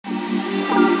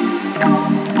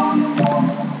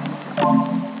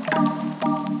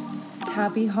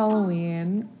Happy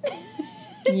Halloween.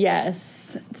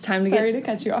 Yes. It's time to Sorry to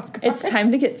cut you off guard. It's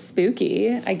time to get spooky,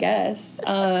 I guess.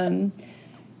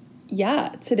 Yeah,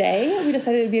 today we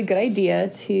decided it'd be a good idea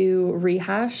to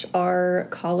rehash our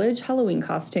college Halloween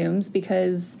costumes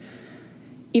because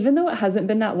even though it hasn't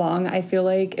been that long, I feel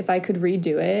like if I could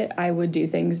redo it, I would do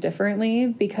things differently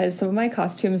because some of my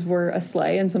costumes were a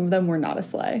sleigh and some of them were not a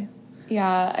sleigh.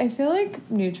 Yeah, I feel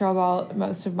like neutral about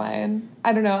most of mine.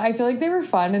 I don't know. I feel like they were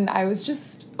fun, and I was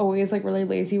just always, like, really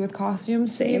lazy with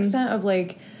costumes to the extent of,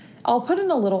 like, I'll put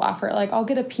in a little effort. Like, I'll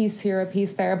get a piece here, a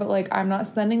piece there, but, like, I'm not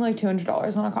spending, like,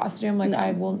 $200 on a costume. Like,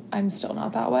 No. I'm still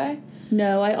not that way.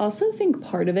 No, I also think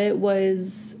part of it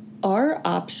was our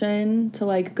option to,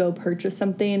 like, go purchase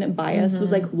something by us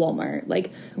was, like, Walmart.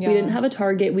 Like, we didn't have a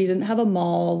Target. We didn't have a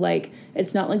mall. Like,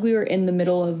 it's not like we were in the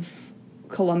middle of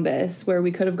Columbus where we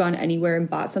could have gone anywhere and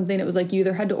bought something. It was like you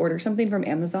either had to order something from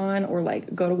Amazon or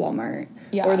like go to Walmart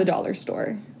or the dollar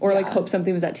store or like hope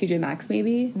something was at TJ Maxx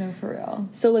maybe. No, for real.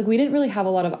 So like we didn't really have a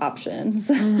lot of options.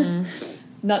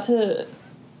 not to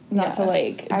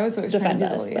like I was always defend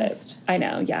us, but I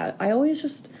know. Yeah, I always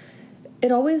just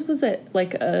it always was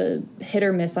like a hit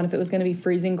or miss on if it was going to be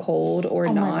freezing cold or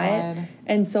not.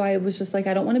 And so I was just like,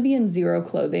 I don't want to be in zero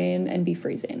clothing and be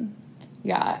freezing.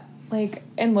 Yeah. Like,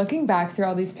 and looking back through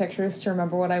all these pictures to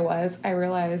remember what I was, I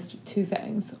realized two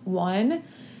things.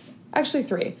 Actually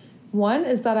three. One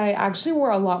is that I actually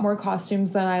wore a lot more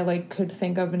costumes than I, like, could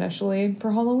think of initially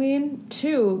for Halloween.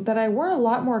 Two, that I wore a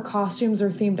lot more costumes or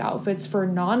themed outfits for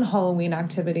non-Halloween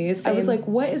activities. Same. I was like,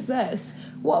 what is this?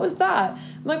 What was that?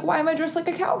 I'm like, why am I dressed like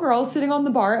a cowgirl sitting on the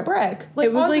bar at Brick?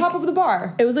 Like, on top of the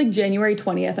bar. It was, like, January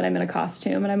 20th, and I'm in a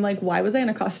costume, and I'm like, why was I in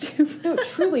a costume? No,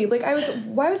 truly. Like,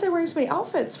 why was I wearing so many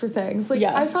outfits for things? Like,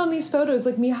 I found these photos,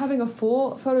 like, me having a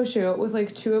full photo shoot with,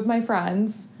 like, two of my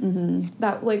friends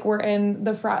that, like, were in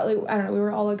the frat, like, I don't know, we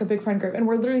were all, like, a big friend group, and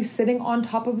we're literally sitting on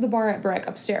top of the bar at Brick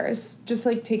upstairs, just,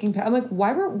 like, taking I'm like,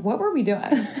 what were we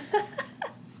doing?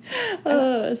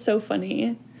 So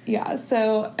funny. Yeah,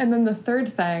 so, and then the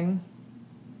third thing,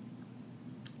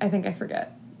 I think I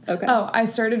forget. Okay. Oh, I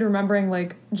started remembering,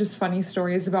 like, just funny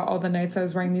stories about all the nights I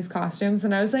was wearing these costumes,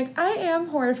 and I was like, I am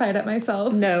horrified at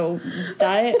myself. No,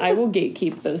 I will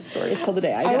gatekeep those stories till the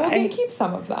day I die. I will gatekeep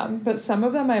some of them, but some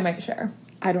of them I might share.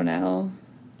 I don't know.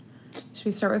 Should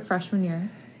we start with freshman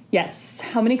year? Yes.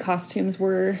 How many costumes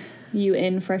were you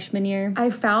in freshman year?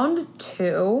 I found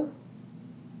two.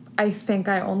 I think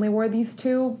I only wore these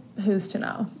two. Who's to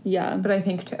know? Yeah. But I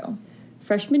think two.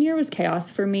 Freshman year was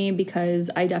chaos for me because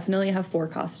I definitely have 4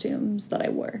 costumes that I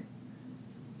wore.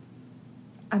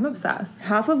 I'm obsessed.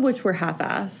 Half of which were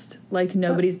half-assed. Like,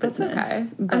 nobody's business.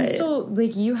 That's okay. I'm still,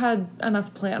 like, you had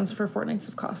enough plans for 4 nights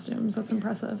of costumes. That's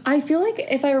impressive. I feel like,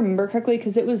 if I remember correctly,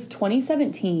 because it was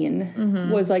 2017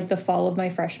 was, like, the fall of my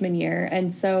freshman year.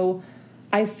 And so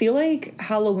I feel like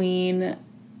Halloween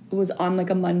was on, like,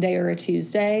 a Monday or a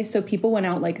Tuesday. So people went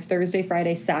out, like, Thursday,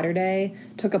 Friday, Saturday,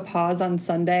 took a pause on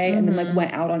Sunday, and then, like,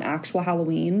 went out on actual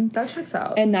Halloween. That checks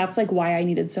out. And that's, like, why I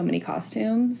needed so many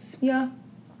costumes. Yeah.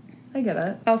 I get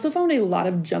it. I also found a lot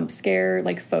of jump scare,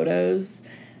 like, photos.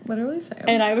 Literally same.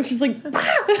 And I was just like,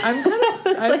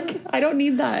 I don't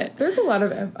need that. There's a lot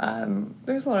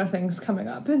of things coming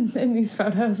up in these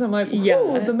photos. I'm like,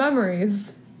 ooh, the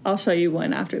memories. I'll show you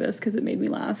one after this because it made me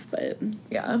laugh, but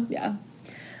yeah.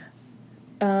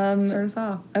 Start us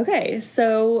off. Okay,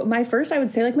 so my first, I would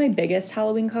say, like, my biggest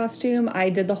Halloween costume, I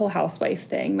did the whole housewife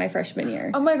thing my freshman year.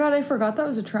 Oh my god, I forgot that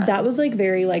was a trend. That was, like,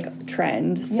 very, like,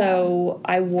 trend. Yeah. So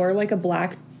I wore, like, a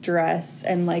black dress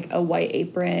and, like, a white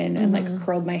apron and, like,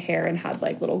 curled my hair and had,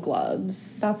 like, little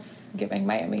gloves. That's giving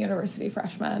Miami University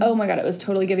freshman. Oh my god, it was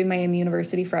totally giving Miami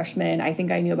University freshman. I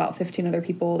think I knew about 15 other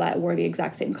people that wore the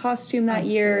exact same costume that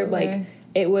year. Like,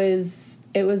 it was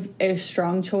a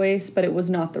strong choice, but it was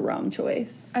not the wrong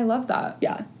choice. I love that.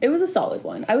 Yeah, it was a solid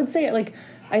one. I would say, like,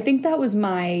 I think that was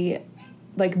my,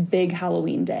 like, big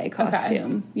Halloween day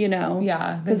costume, you know?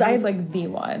 Yeah, because I was, like, the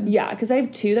one. Yeah, because I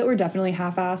have 2 that were definitely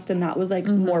half-assed, and that was, like,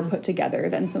 more put together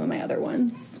than some of my other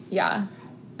ones. Yeah.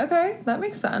 Okay, that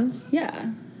makes sense.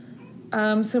 Yeah.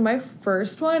 So my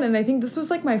first one, and I think this was,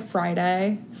 like, my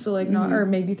Friday, so, like, not, or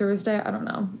maybe Thursday, I don't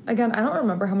know. Again, I don't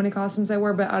remember how many costumes I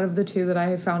wore, but out of the 2 that I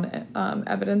have found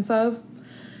evidence of.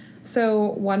 So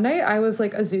one night I was,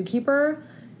 like, a zookeeper,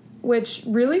 which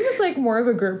really was, like, more of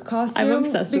a group costume. I'm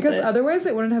obsessed with it. Because otherwise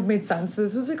it wouldn't have made sense.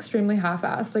 This was extremely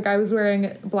half-assed. Like, I was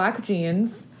wearing black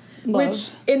jeans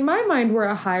which in my mind were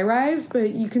a high rise, but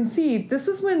you can see this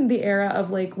was when the era of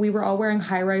like we were all wearing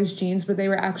high rise jeans, but they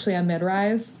were actually a mid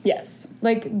rise. Yes.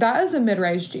 Like that is a mid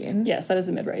rise jean. Yes, that is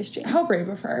a mid rise jean. How brave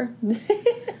of her.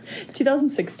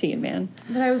 2016, man.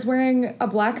 But I was wearing a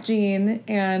black jean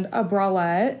and a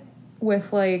bralette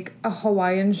with like a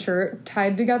Hawaiian shirt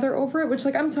tied together over it, which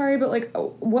like, I'm sorry, but like,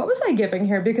 what was I giving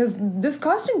here? Because this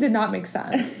costume did not make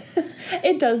sense.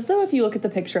 It does though, if you look at the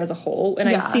picture as a whole, and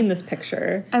I've seen this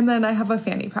picture. And then I have a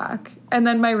fanny pack. And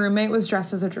then my roommate was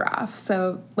dressed as a giraffe.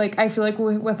 So like, I feel like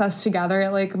with us together, it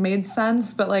like made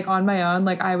sense, but like on my own,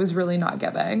 like I was really not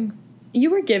giving. You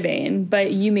were giving,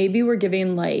 but you maybe were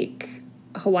giving like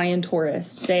Hawaiian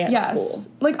tourist day at school.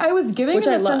 Like I was giving in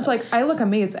the sense like I look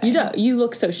amazing. You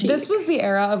look so chic. This was the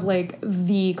era of like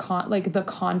the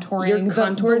contouring. Your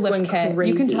contours the lip went kit.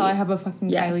 crazy. You can tell I have a fucking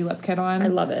Kylie lip kit on. I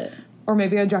love it. Or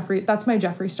maybe a Jeffree. That's my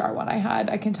Jeffree Star one I had.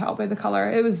 I can tell by the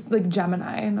color. It was like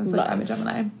Gemini, and I was like, I'm a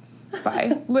Gemini.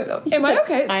 Bye. Am I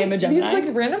okay? I'm a Gemini. These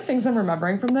like random things I'm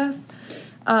remembering from this.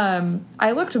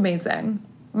 I looked amazing.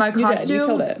 My costume. You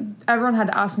killed it. Everyone had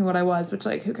to ask me what I was, which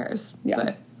like who cares? Yeah.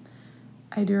 But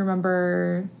I do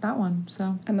remember that one,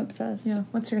 so. I'm obsessed. Yeah.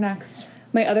 What's your next?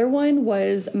 My other one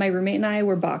was my roommate and I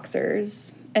were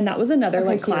boxers. And that was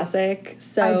another classic.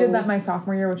 So I did that my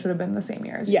sophomore year, which would have been the same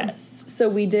year as you. Yes. So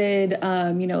we did,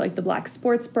 like the black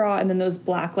sports bra and then those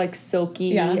black like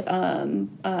silky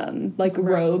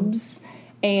robes.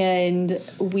 And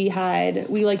we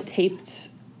like taped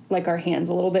like our hands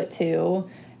a little bit too.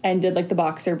 And did like the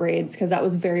boxer braids because that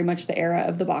was very much the era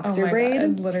of the boxer braid.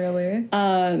 God, literally.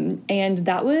 And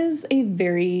that was a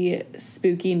very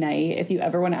spooky night. If you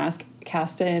ever want to ask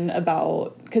Kasten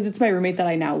about, because it's my roommate that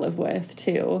I now live with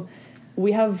too.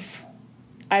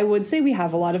 I would say we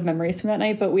have a lot of memories from that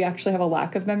night, but we actually have a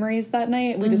lack of memories that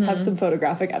night. We just have some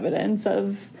photographic evidence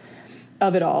of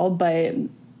it all. But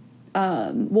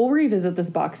we'll revisit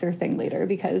this boxer thing later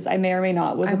because I may or may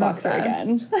not was a boxer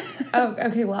again. Oh,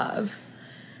 okay, love.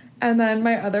 And then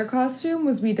my other costume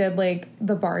was we did, like,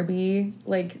 the Barbie,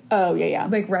 like... Oh, yeah.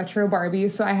 Like, retro Barbie.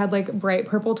 So I had, like, bright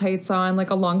purple tights on,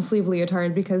 like, a long-sleeve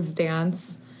leotard because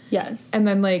dance. Yes. And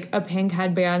then, like, a pink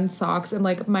headband, socks, and,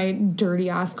 like, my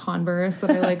dirty-ass Converse that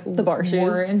I, like, the bar shoes.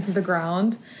 Wore into the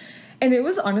ground. And it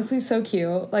was honestly so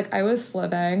cute. Like, I was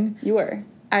sliving. You were.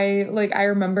 I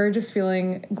remember just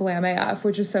feeling glam AF,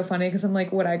 which is so funny because I'm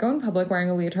like, would I go in public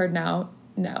wearing a leotard now?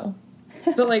 No.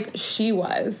 But, like, she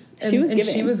was. And,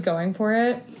 she was going for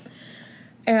it.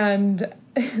 And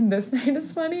this night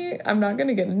is funny. I'm not going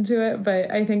to get into it, but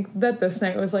I think that this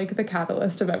night was, like, the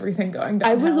catalyst of everything going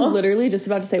downhill. I was literally just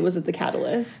about to say, was it the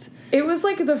catalyst? It was,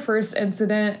 like, the first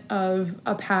incident of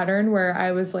a pattern where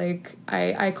I was, like,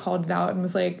 I called it out and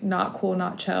was, like, not cool,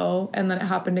 not chill. And then it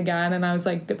happened again, and I was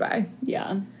like, goodbye.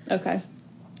 Yeah. Okay.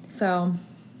 So,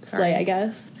 sorry. Slay, I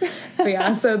guess. But,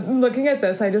 yeah, so looking at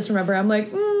this, I just remember, I'm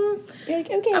like, You're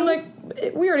like, okay. I'm like,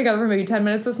 we were together for maybe 10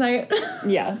 minutes this night.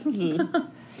 Yeah.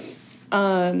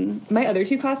 My other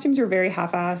two costumes were very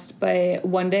half-assed, but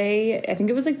one day, I think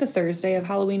it was like the Thursday of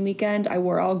Halloween weekend, I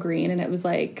wore all green, and it was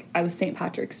like, I was St.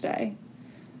 Patrick's Day.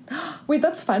 Wait,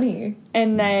 that's funny.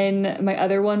 And then my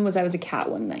other one was I was a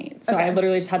cat one night. So I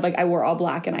literally just had, like, I wore all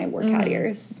black and I wore cat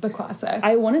ears. The classic.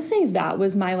 I want to say that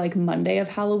was my, like, Monday of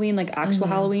Halloween, like, actual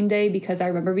Halloween day, because I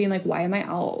remember being like, why am I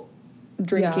out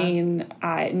drinking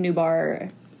at New Bar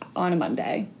on a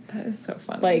Monday? That is so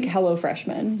funny. Like, hello,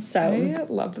 freshman. So I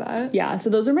love that. Yeah, so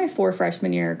those are my 4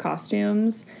 freshman year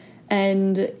costumes.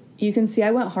 And you can see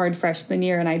I went hard freshman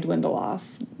year and I dwindle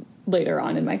off later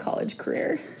on in my college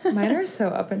career. Mine are so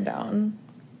up and down.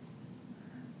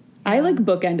 I, like,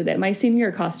 bookended it. My senior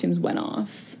year costumes went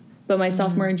off. But my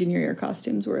sophomore and junior year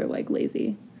costumes were, like,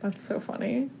 lazy. That's so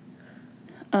funny.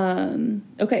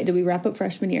 Okay, did we wrap up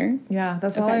freshman year? Yeah,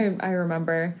 that's all I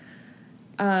remember.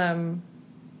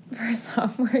 For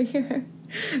sophomore year,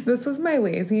 this was my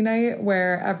lazy night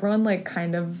where everyone, like,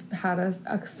 kind of had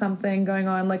a something going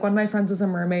on. Like, one of my friends was a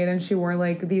mermaid and she wore,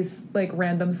 like, these, like,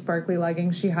 random sparkly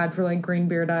leggings she had for, like, green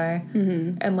beer dye.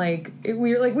 Mm-hmm. And, like,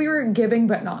 we were giving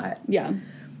but not. Yeah.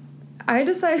 I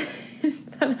decided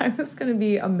that I was going to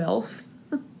be a MILF.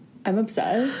 I'm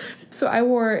obsessed. So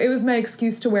it was my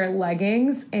excuse to wear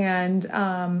leggings and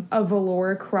a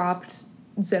velour cropped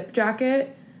zip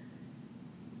jacket.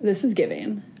 This is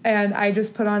giving. And I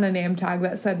just put on a name tag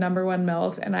that said #1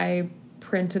 MILF, and I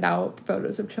printed out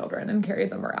photos of children and carried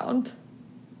them around.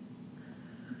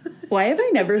 Why have I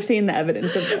never seen the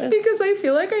evidence of this? Because I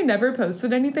feel like I never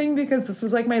posted anything because this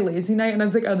was like my lazy night and I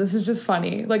was like, oh, this is just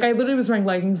funny. Like I literally was wearing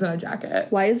leggings and a jacket.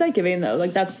 Why is that giving though?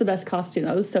 Like that's the best costume.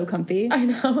 That was so comfy. I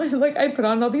know. And like I put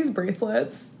on all these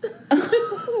bracelets.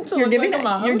 You're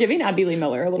giving Abby Lee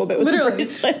Miller a little bit with literally,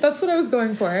 the bracelets. That's what I was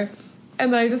going for.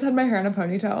 And then I just had my hair in a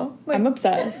ponytail. Like, I'm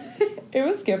obsessed. It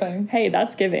was giving. Hey,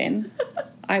 that's giving.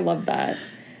 I love that.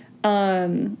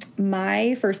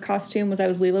 My first costume was I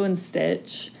was Lilo and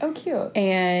Stitch. Oh, cute.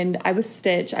 And I was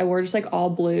Stitch. I wore just like all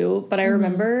blue, but I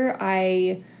remember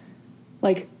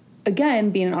again,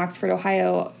 being in Oxford,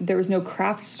 Ohio, there was no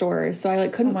craft stores, so I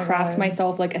like couldn't craft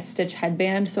myself like a Stitch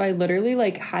headband. So I literally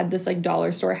like had this like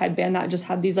dollar store headband that just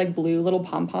had these like blue little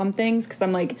pom-pom things because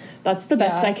I'm like, that's the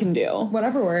best I can do.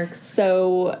 Whatever works.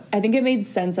 So I think it made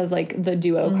sense as like the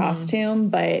duo costume,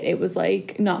 but it was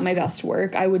like not my best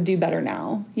work. I would do better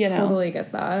now, you know? Totally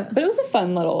get that. But it was a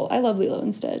fun little, I love Lilo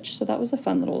and Stitch, so that was a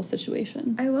fun little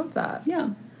situation. I love that.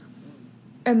 Yeah.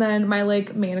 And then my,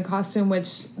 like, main costume,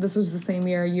 which this was the same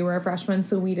year you were a freshman,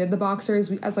 so we did the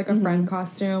boxers as, like, a friend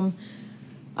costume.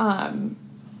 And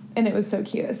it was so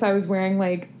cute. So I was wearing,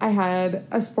 like, I had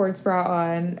a sports bra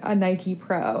on, a Nike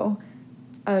Pro,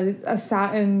 a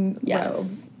satin robe.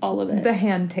 All of it. The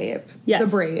hand tape. Yes. The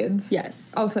braids.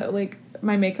 Yes. Also, like,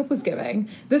 my makeup was giving.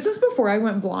 This is before I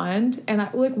went blonde, and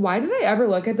why did I ever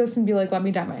look at this and be like, let me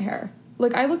dye my hair?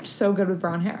 Like, I looked so good with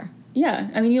brown hair. Yeah,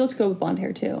 I mean, you looked good with blonde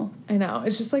hair, too. I know.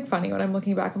 It's just, like, funny when I'm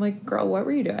looking back. I'm like, girl, what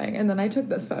were you doing? And then I took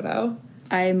this photo.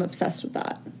 I'm obsessed with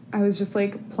that. I was just,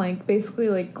 like, basically,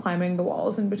 like, climbing the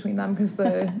walls in between them because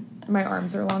my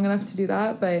arms are long enough to do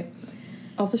that, but...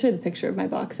 I'll have to show you the picture of my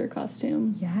boxer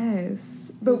costume.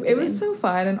 Yes. But it was so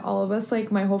fun, and all of us, like,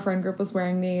 my whole friend group was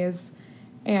wearing these,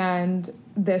 and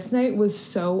this night was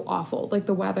so awful. Like,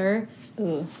 the weather...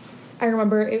 Ugh. I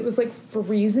remember it was, like,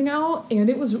 freezing out, and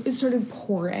it started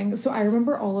pouring. So I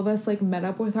remember all of us, like, met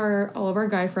up with all of our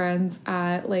guy friends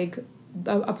at, like,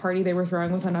 a party they were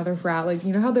throwing with another frat. Like,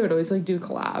 you know how they would always, like, do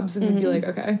collabs? And we'd be like,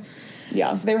 okay.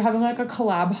 Yeah. So they were having, like, a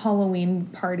collab Halloween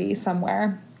party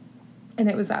somewhere. And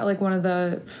it was at, like, one of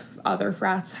the other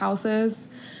frats' houses.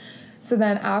 So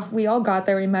then after we all got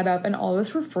there, we met up, and all of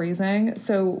us were freezing.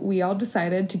 So we all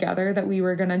decided together that we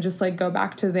were going to just, like, go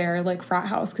back to their, like, frat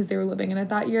house because they were living in it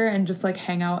that year and just, like,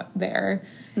 hang out there.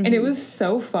 Mm-hmm. And it was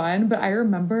so fun. But I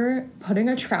remember putting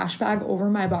a trash bag over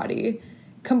my body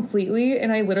completely,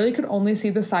 and I literally could only see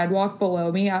the sidewalk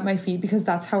below me at my feet because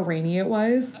that's how rainy it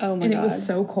was. Oh, my God. And it was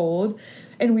so cold.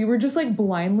 And we were just, like,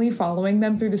 blindly following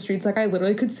them through the streets. Like, I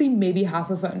literally could see maybe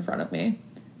half a foot in front of me.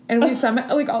 And we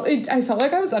somehow, like, I felt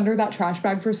like I was under that trash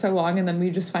bag for so long, and then we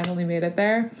just finally made it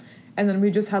there. And then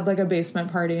we just had, like, a basement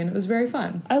party, and it was very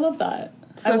fun. I love that.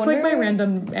 So that's, like, my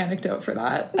random anecdote for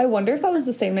that. I wonder if that was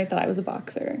the same night that I was a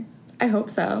boxer. I hope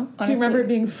so. Honestly. Do you remember it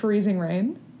being freezing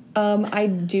rain? I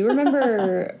do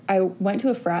remember I went to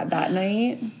a frat that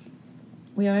night.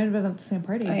 We might have been at the same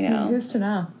party. I know. Who's to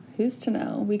know? Who's to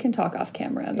know? We can talk off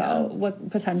camera about what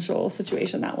potential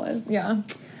situation that was. Yeah.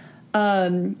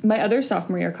 My other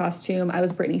sophomore year costume, I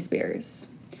was Britney Spears.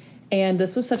 And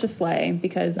this was such a slay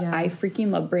because I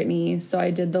freaking love Britney. So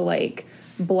I did the, like,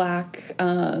 black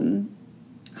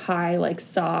high, like,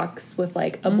 socks with,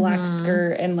 like, a black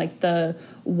skirt and, like, the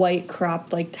white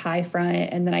cropped, like, tie front.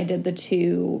 And then I did the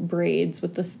 2 braids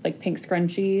with the, like, pink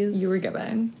scrunchies. You were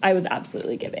giving. I was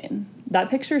absolutely giving. That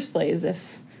picture slays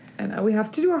if... I know. We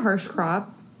have to do a harsh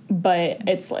crop. But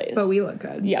it slays. But we look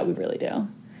good. Yeah, we really do.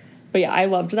 But yeah, I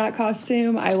loved that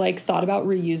costume. I, like, thought about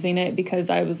reusing it because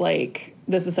I was like,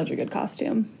 this is such a good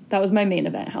costume. That was my main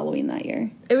event Halloween that year.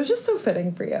 It was just so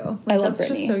fitting for you. Like, I love that's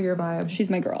Britney. Just so your vibe. She's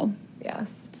my girl.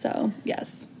 Yes. So,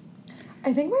 yes.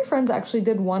 I think my friends actually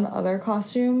did one other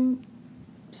costume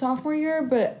sophomore year,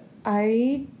 but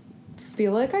I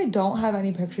feel like I don't have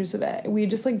any pictures of it. We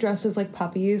just, like, dressed as, like,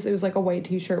 puppies. It was, like, a white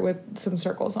t-shirt with some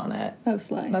circles on it. Oh,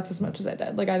 slay. That's as much as I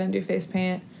did. Like, I didn't do face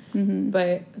paint. Mm-hmm.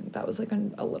 But that was, like,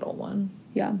 a little one.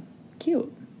 Yeah.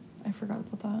 Cute. I forgot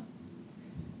about that.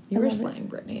 You were slaying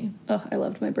Britney. Oh, I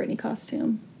loved my Britney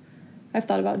costume. I've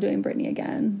thought about doing Britney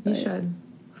again. You should.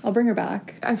 I'll bring her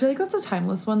back. I feel like that's a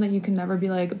timeless one that you can never be,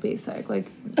 like, basic. Like,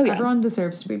 everyone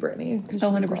deserves to be Britney.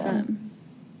 100%.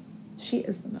 She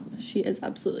is the moment. She is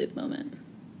absolutely the moment.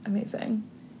 Amazing.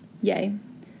 Yay.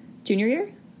 Junior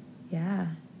year? Yeah.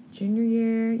 Junior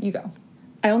year. You go.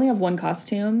 I only have one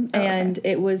costume, and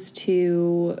it was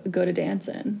to go to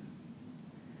dancing.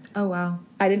 Oh, wow.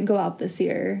 I didn't go out this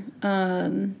year,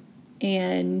 and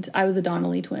I was a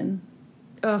Donnelly twin.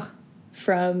 Ugh.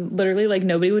 From literally, like,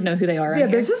 nobody would know who they are. Yeah,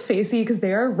 this is facey because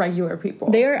they are regular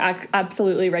people. They are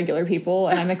absolutely regular people,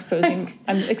 and I'm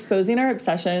exposing our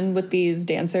obsession with these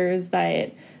dancers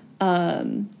that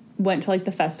went to like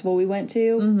the festival we went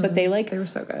to, but they were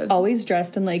so good. Always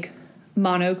dressed in like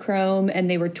monochrome, and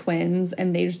they were twins,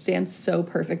 and they just danced so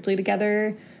perfectly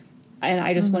together, and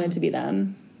I just wanted to be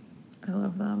them. I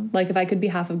love them. Like, if I could be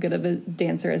half as good of a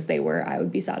dancer as they were, I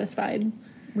would be satisfied.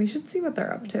 We should see what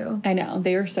they're up to. I know,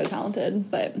 they are so talented.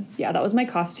 But yeah, that was my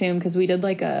costume, because we did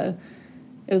like it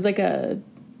was like a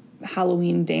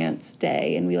Halloween dance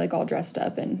day, and we like all dressed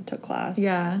up and took class.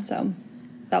 Yeah. So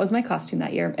that was my costume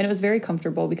that year, and it was very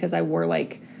comfortable because I wore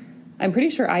like, I'm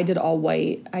pretty sure I did all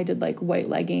white. I did like white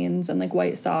leggings and like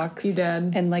white socks. You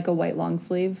did. And like a white long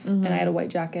sleeve, and I had a white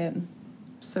jacket.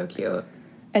 So cute.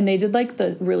 And they did like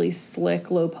the really slick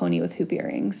low pony with hoop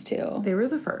earrings too. They were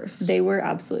the first. They were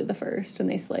absolutely the first, and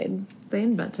they slayed. They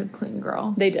invented clean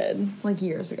girl. They did. Like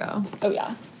years ago. Oh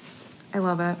yeah. I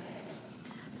love it.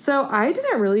 So I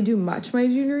didn't really do much my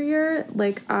junior year.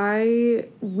 Like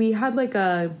we had like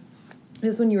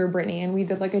this is when you were Brittany, and we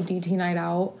did like a DT night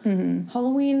out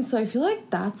Halloween. So I feel like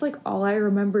that's like all I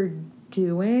remember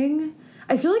doing.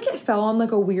 I feel like it fell on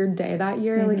like a weird day that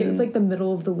year. Like it was like the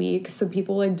middle of the week, so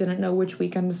people like didn't know which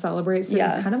weekend to celebrate. So it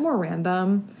was kind of more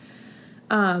random.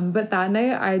 But that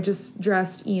night I just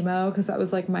dressed emo, because that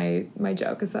was like my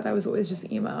joke, is that I was always just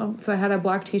emo. So I had a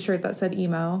black t-shirt that said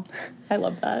emo. I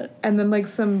love that. And then like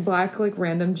some black like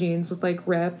random jeans with like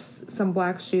rips, some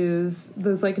black shoes,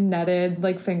 those like netted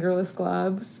like fingerless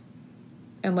gloves,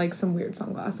 and like some weird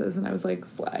sunglasses. And I was like,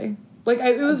 slay. Like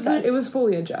it was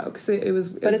fully a joke. So it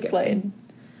was slayed.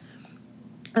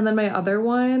 And then my other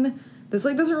one, this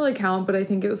like doesn't really count, but I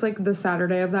think it was like the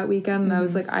Saturday of that weekend, and I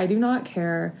was like, I do not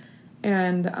care.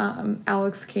 And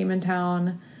Alex came in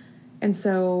town, and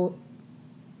so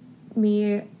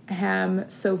me, him,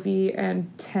 Sophie, and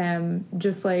Tim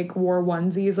just like wore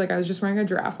onesies. Like I was just wearing a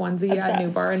giraffe onesie at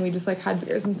New Bar, and we just like had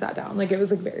beers and sat down. Like it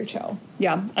was like very chill.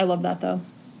 Yeah, I love that though.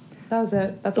 That was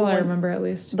it. That's all I remember, at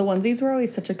least. The onesies were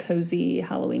always such a cozy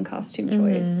Halloween costume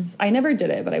choice. I never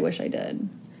did it, but I wish I did.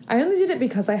 I only did it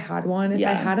because I had one. If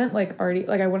I hadn't like already,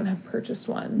 like I wouldn't have purchased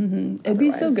one. It'd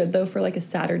be so good though for like a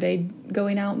Saturday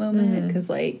going out moment, because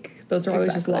like those are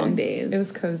always just long days. It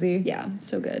was cozy. Yeah,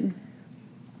 so good.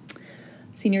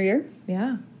 Senior year?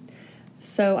 Yeah.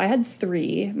 So I had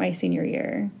 3 my senior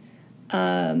year.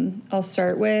 I'll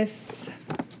start with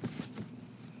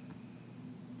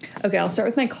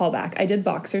my callback. I did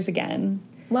boxers again.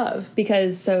 Love.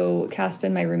 Because so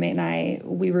Caston, my roommate, and I,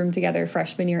 we roomed together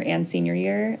freshman year and senior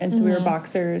year. And so we were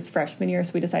boxers freshman year,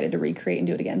 so we decided to recreate and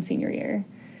do it again senior year.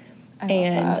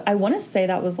 I want to say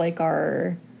that was like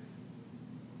actually,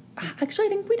 I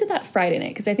think we did that Friday night,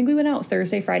 because I think we went out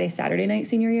Thursday, Friday, Saturday night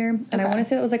senior year. And I want to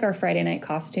say that was like our Friday night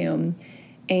costume.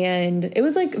 And it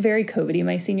was like very COVID-y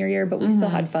my senior year, but we still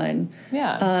had fun.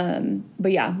 Yeah.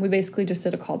 But yeah, we basically just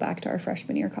did a callback to our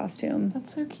freshman year costume.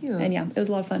 That's so cute. And yeah, it was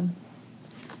a lot of fun.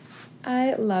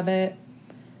 I love it.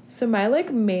 So my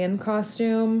like main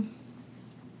costume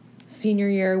senior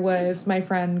year was my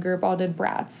friend group all did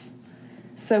Bratz.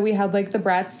 So we had like the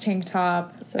Bratz tank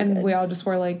top, we all just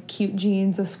wore like cute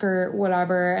jeans, a skirt,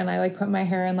 whatever. And I like put my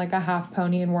hair in like a half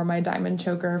pony and wore my diamond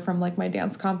choker from like my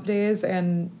dance comp days,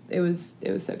 and it was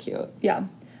so cute. Yeah.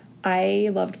 I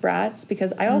loved Bratz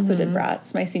because I also did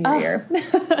Bratz my senior year.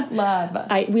 Love.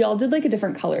 We all did like a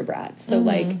different color Bratz. So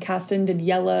like Caston did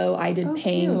yellow, I did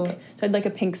pink. Cute. So I had like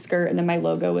a pink skirt, and then my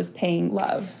logo was pink.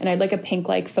 Love. And I had like a pink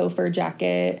like faux fur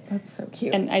jacket. That's so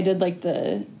cute. And I did like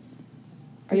the...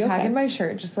 Are you tag in my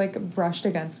shirt just like brushed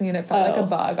against me, and it felt like a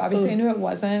bug. Obviously I knew it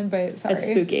wasn't, but sorry. It's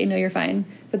spooky. No, you're fine.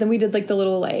 But then we did like the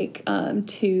little like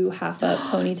 2 half up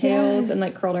ponytails and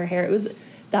like curled our hair.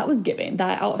 That was giving.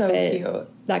 That outfit, so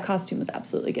cute. That costume was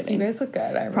absolutely giving. You guys look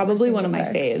good. Probably one of my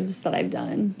faves that I've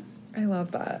done. I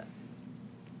love that.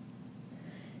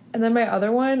 And then my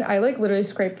other one, I like literally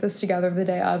scraped this together the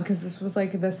day of, because this was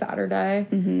like the Saturday.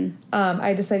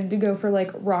 I decided to go for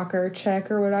like rocker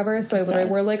chick or whatever. So I literally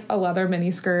wore like a leather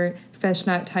mini skirt,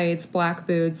 fishnet tights, black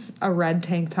boots, a red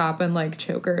tank top, and like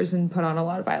chokers, and put on a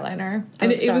lot of eyeliner.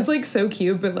 And it was like so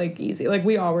cute, but like easy. Like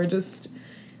we all were just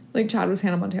like, Chad was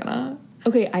Hannah Montana.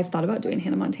 Okay, I've thought about doing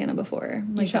Hannah Montana before.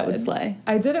 Like that would slay.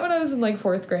 I did it when I was in like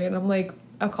 4th grade, and I'm like,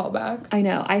 a callback. I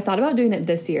know. I thought about doing it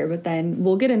this year, but then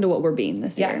we'll get into what we're being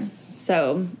this year.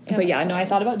 So, but yeah, no, I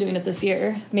thought about doing it this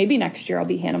year. Maybe next year I'll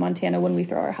be Hannah Montana when we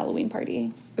throw our Halloween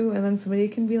party. Ooh, and then somebody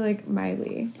can be like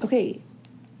Miley. Okay,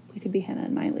 we could be Hannah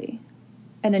and Miley.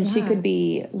 And then she could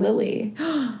be Lily.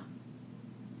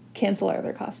 Cancel our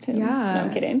other costumes. Yeah. No,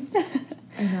 I'm kidding.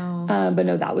 I know. But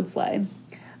no, that would slay.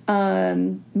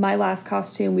 My last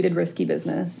costume, we did Risky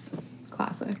Business.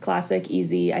 Classic,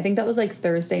 easy. I think that was like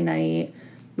Thursday night.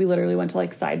 We literally went to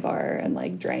like Sidebar and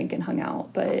like drank and hung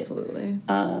out. But absolutely.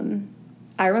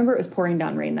 I remember it was pouring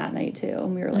down rain that night too,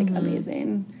 and we were like,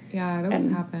 amazing. Yeah, it always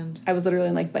happened. I was literally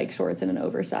in like bike shorts and an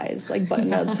oversized like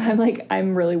button up. So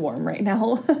I'm really warm right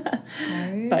now. I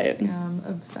am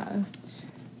obsessed.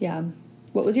 Yeah.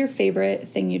 What was your favorite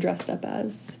thing you dressed up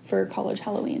as for college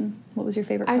Halloween? What was your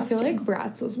favorite costume? I feel like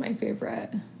Bratz was my favorite.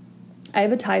 I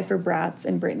have a tie for Bratz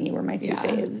and Brittany were my two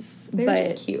faves. They were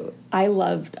just cute. I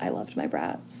loved my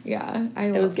Bratz. Yeah,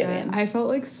 it was giving. I felt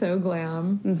like so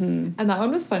glam. Mm-hmm. And that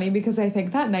one was funny because I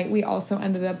think that night we also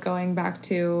ended up going back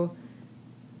to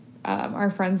our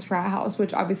friend's frat house,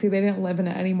 which obviously they didn't live in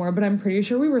it anymore, but I'm pretty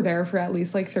sure we were there for at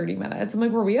least like 30 minutes. I'm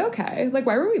like, were we okay? Like,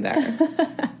 why were we there?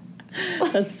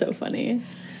 That's so funny.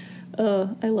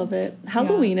 Oh, I love it.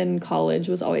 Halloween in college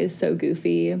was always so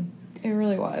goofy. It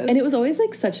really was. And it was always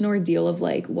like such an ordeal of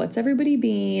like, what's everybody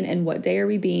being and what day are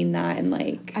we being that? And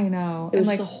like, I know. It was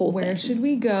like, just a whole where thing. should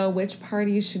we go? Which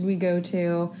parties should we go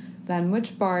to? Then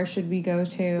which bar should we go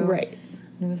to? Right.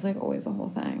 And it was like always a whole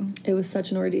thing. It was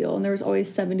such an ordeal. And there was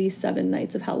always 77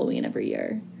 nights of Halloween every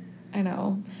year. I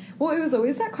know. Well, it was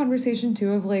always that conversation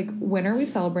too of like, when are we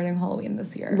celebrating Halloween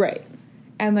this year? Right.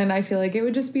 And then I feel like it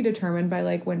would just be determined by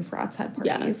like when frats had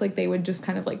parties. Yeah. Like they would just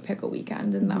kind of like pick a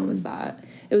weekend and that was that.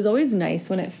 It was always nice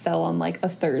when it fell on like a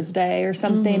Thursday or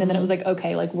something and then it was like,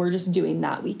 okay, like we're just doing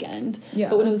that weekend. Yeah.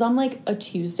 But when it was on like a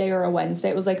Tuesday or a Wednesday,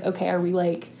 it was like, okay, are we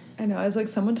like... I know. I was like,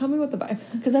 someone tell me what the vibe is.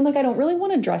 Because I'm like, I don't really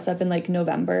want to dress up in like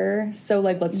November. So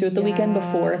like, let's do it the weekend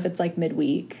before if it's like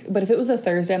midweek. But if it was a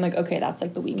Thursday, I'm like, okay, that's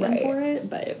like the weekend for it.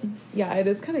 But yeah, it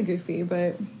is kind of goofy,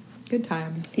 but good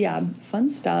times. Yeah,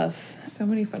 fun stuff. So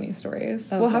many funny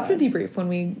stories. Oh, we'll have to debrief when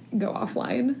we go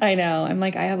offline. I know. I'm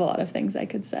like, I have a lot of things I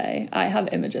could say. I have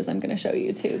images I'm going to show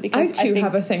you too. Because I too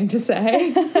have a thing to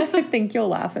say. I think you'll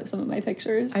laugh at some of my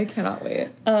pictures. I cannot wait.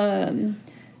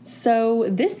 So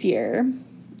this year...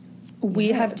 We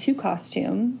have two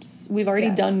costumes. We've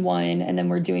already done one, and then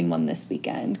we're doing one this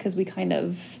weekend because we kind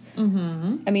of...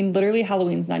 I mean, literally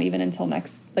Halloween's not even until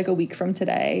next, like a week from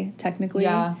today, technically.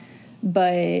 Yeah.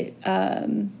 But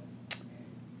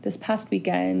this past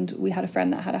weekend, we had a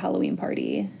friend that had a Halloween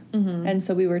party, and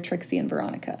so we were Trixie and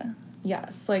Veronica.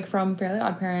 Yes, like from Fairly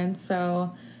Odd Parents.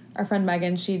 So our friend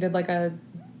Megan, she did like a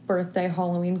birthday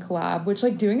Halloween collab, which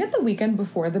like doing it the weekend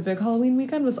before the big Halloween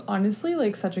weekend was honestly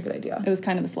like such a good idea. It was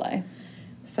kind of a sleigh.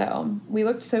 So we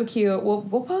looked so cute.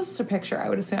 We'll post a picture, I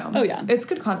would assume. Oh yeah, it's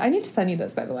good content. I need to send you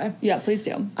this, by the way. Yeah, please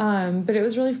do. But it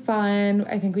was really fun.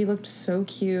 I think we looked so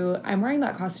cute. I'm wearing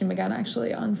that costume again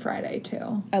actually on Friday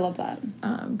too. I love that.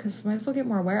 Because might as well get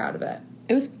more wear out of it.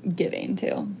 It was giving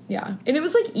too. Yeah, and it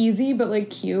was like easy but like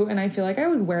cute, and I feel like I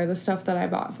would wear the stuff that I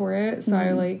bought for it. So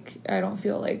I don't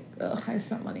feel like I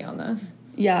spent money on this.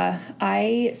 Yeah,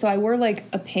 I wore like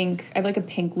I have like a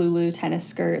pink Lulu tennis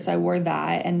skirt, so I wore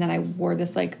that, and then I wore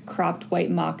this like cropped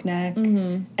white mock neck,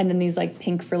 and then these like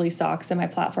pink frilly socks and my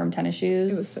platform tennis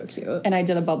shoes. It was so cute. And I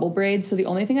did a bubble braid, so the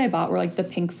only thing I bought were like the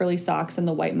pink frilly socks and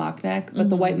the white mock neck, but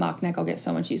the white mock neck I'll get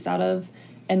so much use out of,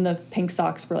 and the pink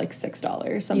socks were like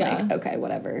 $6. So I'm like, okay,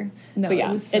 whatever. No, but yeah,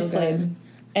 it was so it's good. like,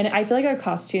 and I feel like our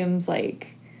costumes like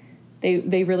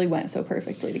they really went so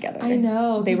perfectly together. I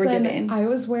know. They were giving.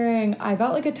 I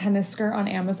got like a tennis skirt on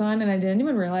Amazon, and I didn't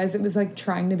even realize it was like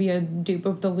trying to be a dupe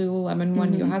of the Lululemon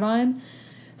one you had on.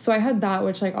 So I had that,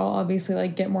 which like I'll obviously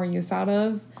like get more use out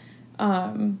of.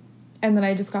 And then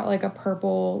I just got like a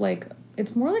purple, like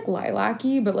it's more like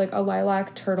lilac-y, but like a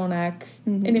lilac turtleneck.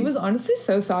 And it was honestly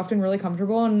so soft and really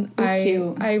comfortable. And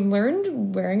cute. I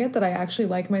learned wearing it that I actually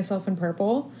like myself in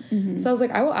purple. So I was like,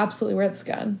 I will absolutely wear this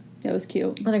again. It was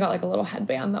cute. And I got like a little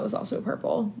headband that was also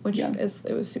purple, which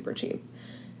it was super cheap.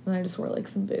 And I just wore like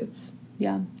some boots.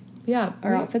 Yeah. Yeah.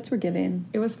 Our outfits were giving.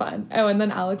 It was fun. Oh, and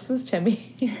then Alex was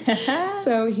Timmy.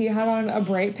 So he had on a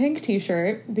bright pink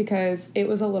t-shirt because it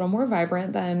was a little more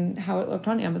vibrant than how it looked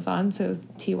on Amazon. So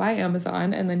TY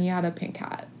Amazon. And then he had a pink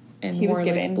hat. And he wore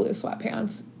like blue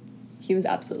sweatpants. He was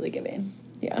absolutely giving.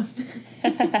 Yeah.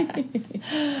 Yeah,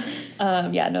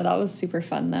 no, that was super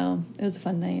fun though. It was a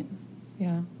fun night.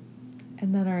 Yeah.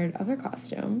 And then our other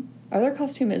costume. Our other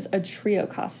costume is a trio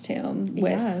costume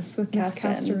with Miss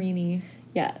Castorini.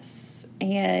 Yes.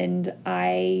 And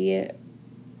I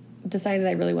decided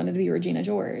I really wanted to be Regina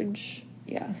George.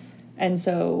 Yes. And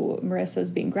so Marissa's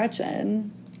being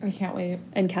Gretchen. I can't wait.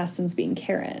 And Kasten's being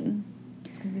Karen.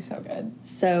 It's going to be so good.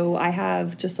 So I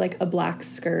have just like a black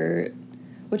skirt,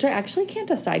 which I actually can't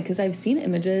decide because I've seen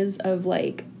images of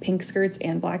like pink skirts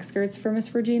and black skirts for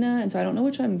Miss Regina, and so I don't know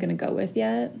which one I'm going to go with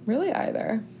yet. Really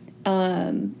either.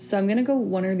 So I'm going to go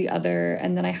one or the other,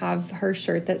 and then I have her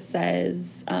shirt that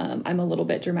says I'm a little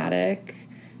bit dramatic,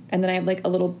 and then I have like a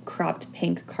little cropped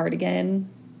pink cardigan,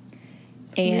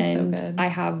 and so good. I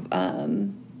have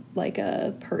like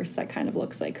a purse that kind of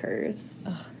looks like hers.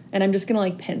 Ugh. And I'm just gonna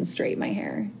like pin straight my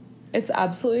hair. It's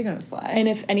absolutely gonna slide. And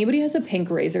if anybody has a pink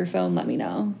razor phone, let me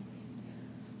know.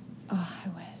 Oh, I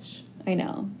wish. I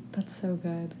know. That's so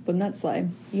good. Wouldn't that slide?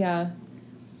 Yeah.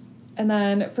 And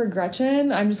then for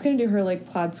Gretchen, I'm just gonna do her like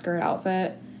plaid skirt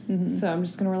outfit. Mm-hmm. So I'm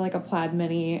just gonna wear like a plaid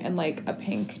mini and like a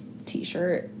pink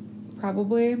t-shirt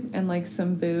probably, and like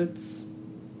some boots,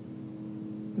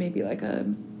 maybe like a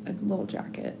little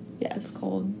jacket. Yes. It's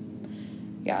cold.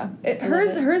 Yeah.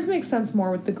 Hers makes sense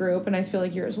more with the group, and I feel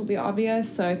like yours will be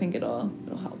obvious, so I think it'll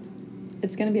help.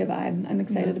 It's gonna be a vibe. I'm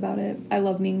excited about it. I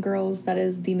love Mean Girls. That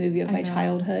is the movie of my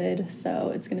childhood,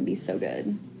 so it's gonna be so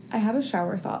good. I had a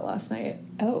shower thought last night.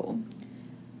 Oh.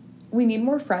 We need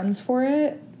more friends for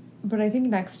it, but I think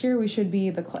next year we should be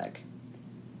the clique.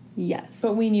 Yes.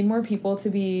 But we need more people to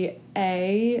be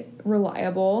A,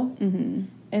 reliable,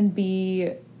 and B,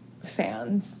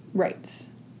 fans. Right.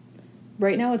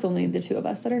 Right now it's only the two of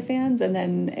us that are fans, and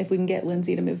then if we can get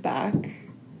Lindsay to move back.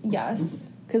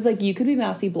 Yes. Because, like, you could be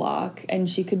Massey Block, and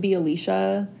she could be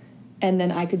Alicia, and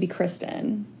then I could be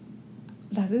Kristen.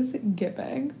 That is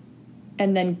giving.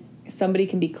 And then somebody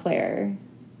can be Claire.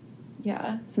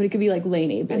 Yeah. Somebody could be, like, Lane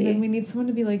Abley. And then we need someone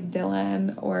to be, like,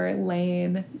 Dylan or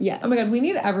Lane. Yes. Oh, my God. We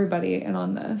need everybody in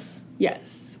on this.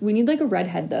 Yes. We need, like, a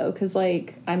redhead, though, because,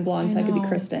 like, I'm blonde, so I could be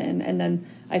Kristen. And then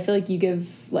I feel like you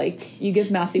give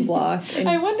Massey Block. And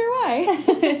I wonder why.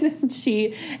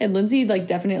 and Lindsay, like,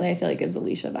 definitely, I feel like, gives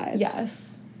Alicia vibes.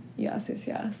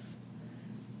 Yes.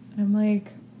 And I'm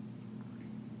like...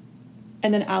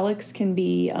 And then Alex can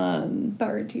be, the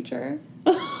art teacher.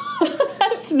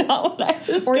 That's not what I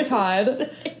was Or Todd.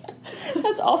 Say.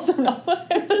 That's also not what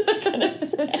I was gonna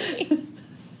say.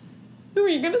 Who were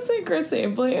you gonna say? Chris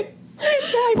Abley? Yeah,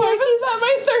 why was that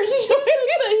my third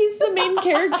choice? He's the main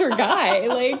character guy.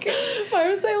 Like, why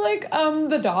was I like,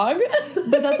 the dog?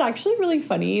 But that's actually really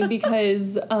funny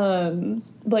because,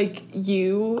 like,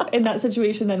 you in that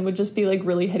situation then would just be, like,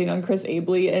 really hitting on Chris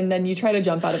Abley, and then you try to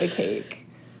jump out of a cake.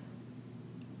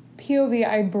 POV,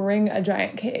 I bring a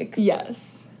giant cake.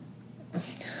 Yes.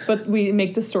 But we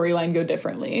make the storyline go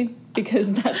differently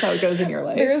because that's how it goes in your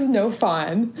life. There is no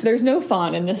fawn. There's no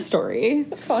fawn in this story.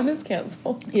 Fawn is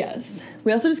canceled. Yes.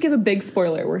 We also just give a big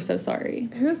spoiler. We're so sorry.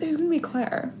 Who's going to be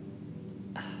Claire?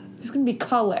 Who's going to be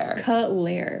Claire?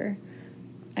 Claire.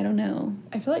 I don't know.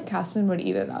 I feel like Kasten would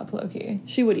eat it up, low-key.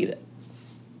 She would eat it.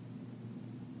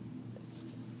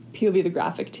 POV the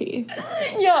graphic tee.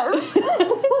 Yeah.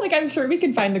 Like, I'm sure we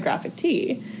can find the graphic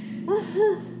tee.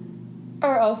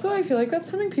 Or also, I feel like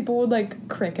that's something people would, like,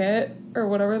 cricket or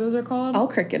whatever those are called. I'll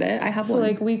cricket it. I have one. So,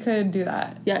 like, we could do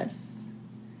that. Yes.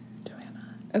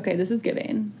 Joanna. Okay, this is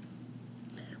giving.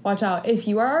 Watch out. If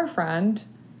you are our friend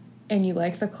and you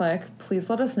like the clique, please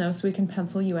let us know so we can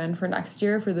pencil you in for next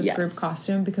year for this group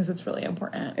costume because it's really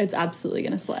important. It's absolutely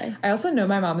going to slay. I also know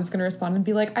my mom is going to respond and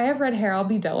be like, I have red hair, I'll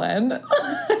be Dylan.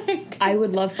 I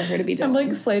would love for her to be Dylan. I'm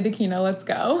like, Slay Dakina, let's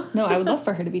go. No, I would love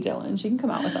for her to be Dylan. She can come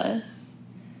out with us.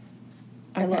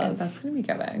 I love. That's going to be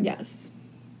giving. Yes.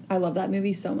 I love that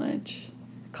movie so much.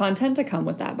 Content to come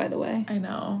with that, by the way. I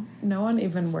know. No one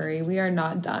even worry. We are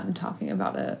not done talking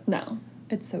about it. No.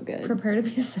 It's so good. Prepare to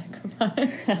be sick of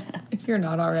us if you're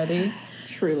not already.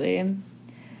 Truly.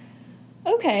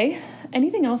 Okay.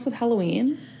 Anything else with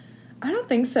Halloween? I don't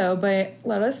think so, but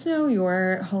let us know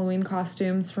your Halloween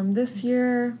costumes from this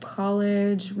year,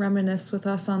 college, reminisce with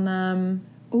us on them.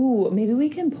 Ooh, maybe we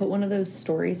can put one of those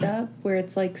stories up where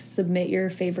it's like submit your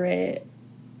favorite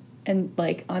and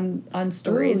like on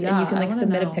stories. Ooh, yeah, and you can like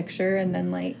submit a picture and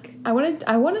then like I want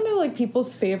to know like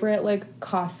people's favorite like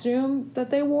costume that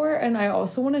they wore, and I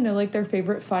also want to know like their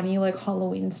favorite funny like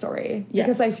Halloween story. Yes.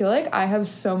 Because I feel like I have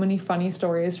so many funny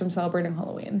stories from celebrating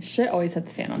Halloween. Shit always had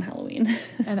the fan on Halloween.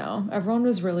 I know. Everyone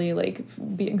was really like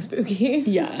being spooky.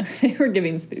 Yeah, they were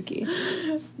giving spooky.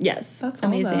 Yes. That's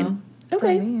amazing. All,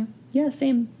 okay. Yeah,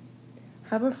 same.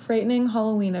 Have a frightening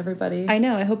Halloween, everybody. I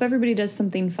know. I hope everybody does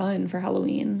something fun for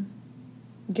Halloween.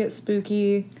 Get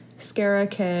spooky, scare a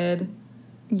kid.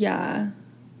 Yeah.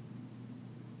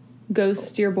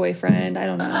 Ghost your boyfriend. I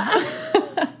don't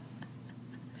know.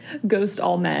 Ghost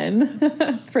all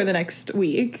men for the next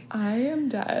week. I am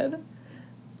dead.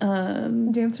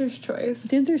 Dancer's choice.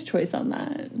 Dancer's choice on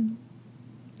that.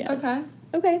 Yes.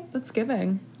 Okay. That's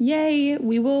giving. Yay.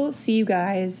 We will see you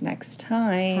guys next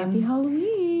time. Happy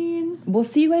Halloween. We'll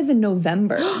see you guys in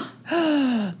November.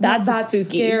 That's spooky.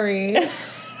 Scary.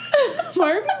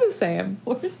 Why are we the same?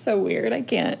 We're so weird. I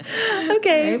can't.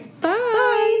 Okay. Right, bye.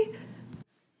 Bye.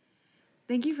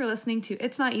 Thank you for listening to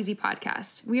It's Not Easy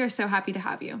podcast. We are so happy to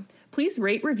have you. Please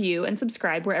rate, review, and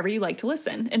subscribe wherever you like to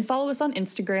listen, and follow us on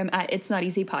Instagram at It's Not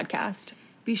Easy Podcast.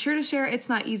 Be sure to share It's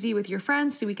Not Easy with your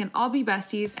friends so we can all be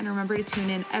besties, and remember to tune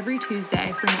in every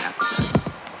Tuesday for new episodes.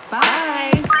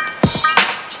 Bye!